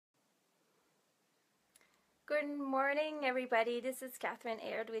Good morning, everybody. This is Catherine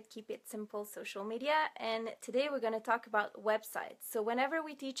Aird with Keep It Simple Social Media, and today we're going to talk about websites. So whenever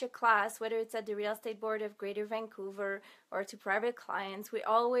we teach a class, whether it's at the Real Estate Board of Greater Vancouver or to private clients, we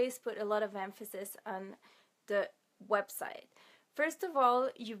always put a lot of emphasis on the website. First of all,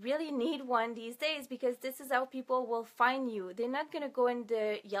 you really need one these days because this is how people will find you. They're not going to go in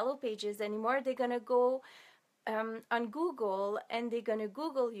the yellow pages anymore. They're going to go on Google and they're going to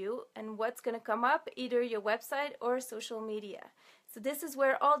Google you, and what's going to come up? Either your website or social media. So this is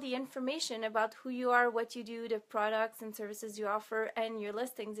where all the information about who you are, what you do, the products and services you offer, and your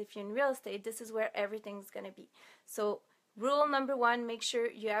listings if you're in real estate, this is where everything's going to be. So rule number one, make sure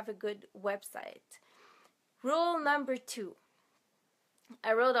you have a good website. Rule number two,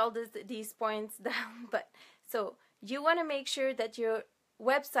 I wrote all these points down, but so you want to make sure that your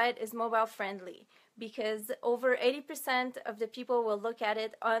website is mobile friendly, because over 80% of the people will look at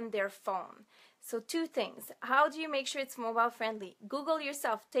it on their phone. So two things. How do you make sure it's mobile friendly? Google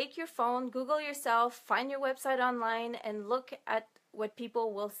yourself. Take your phone, Google yourself, find your website online, and look at what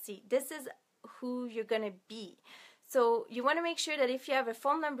people will see. This is who you're going to be. So you want to make sure that if you have a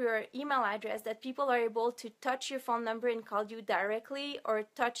phone number or email address, that people are able to touch your phone number and call you directly, or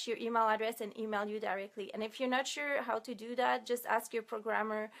touch your email address and email you directly. And if you're not sure how to do that, just ask your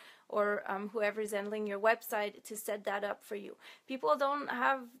programmer or whoever is handling your website to set that up for you. People don't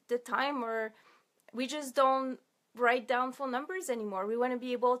have the time, or we just don't write down phone numbers anymore. We want to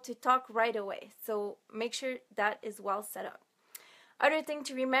be able to talk right away. So make sure that is well set up. Other thing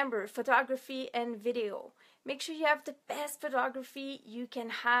to remember, photography and video. Make sure you have the best photography you can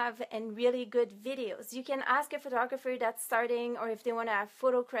have and really good videos. You can ask a photographer that's starting, or if they want to have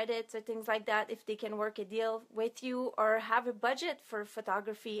photo credits or things like that, if they can work a deal with you or have a budget for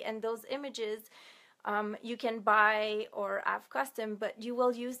photography, and those images you can buy or have custom, but you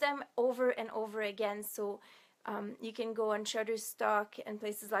will use them over and over again. So you can go on Shutterstock and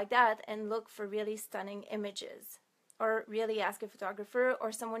places like that and look for really stunning images. Or really ask a photographer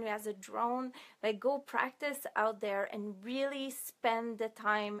or someone who has a drone. Like, go practice out there and really spend the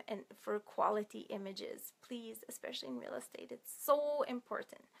time and for quality images, please, especially in real estate. It's so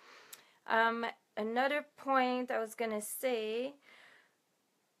important. Another point I was gonna say,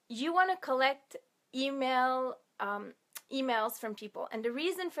 you want to collect emails from people, and the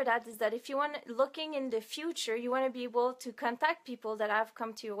reason for that is that if you want, looking in the future, you want to be able to contact people that have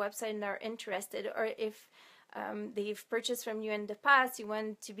come to your website and are interested, or if they've purchased from you in the past, you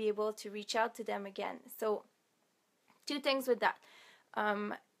want to be able to reach out to them again. So two things with that.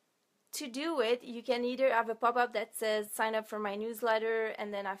 To do it, you can either have a pop-up that says sign up for my newsletter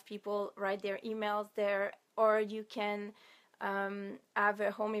and then have people write their emails there, or you can have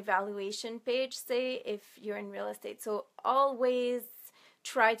a home evaluation page, say, if you're in real estate. So always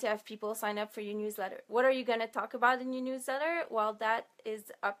try to have people sign up for your newsletter. What are you going to talk about in your newsletter? Well, that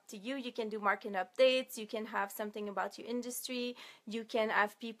is up to you. You can do market updates. You can have something about your industry. You can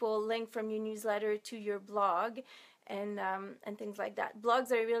have people link from your newsletter to your blog and things like that.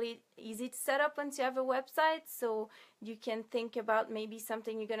 Blogs are really easy to set up once you have a website, so you can think about maybe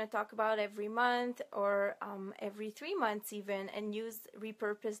something you're going to talk about every month or every 3 months even, and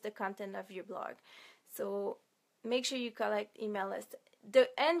repurpose the content of your blog. So make sure you collect email lists. The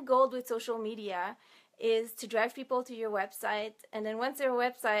end goal with social media is to drive people to your website, and then once their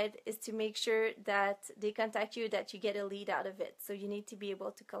website is to make sure that they contact you, that you get a lead out of it. So you need to be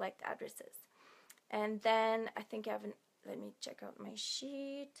able to collect addresses. And then I think I haven't, let me check out my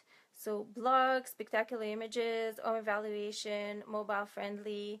sheet. So blog, spectacular images, home evaluation, mobile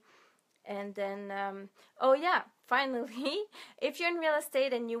friendly. And then, oh yeah, finally, if you're in real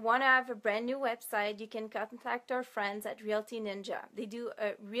estate and you want to have a brand new website, you can contact our friends at Realty Ninja. They do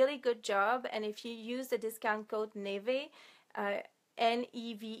a really good job, and if you use the discount code NEVE,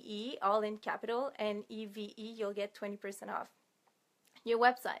 N-E-V-E, all in capital, N-E-V-E, you'll get 20% off your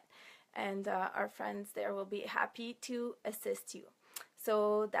website. And our friends there will be happy to assist you.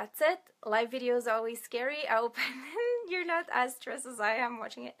 So that's it. Live video is always scary. I hope you're not as stressed as I am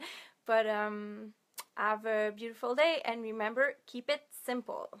watching it. But have a beautiful day, and remember, keep it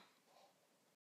simple.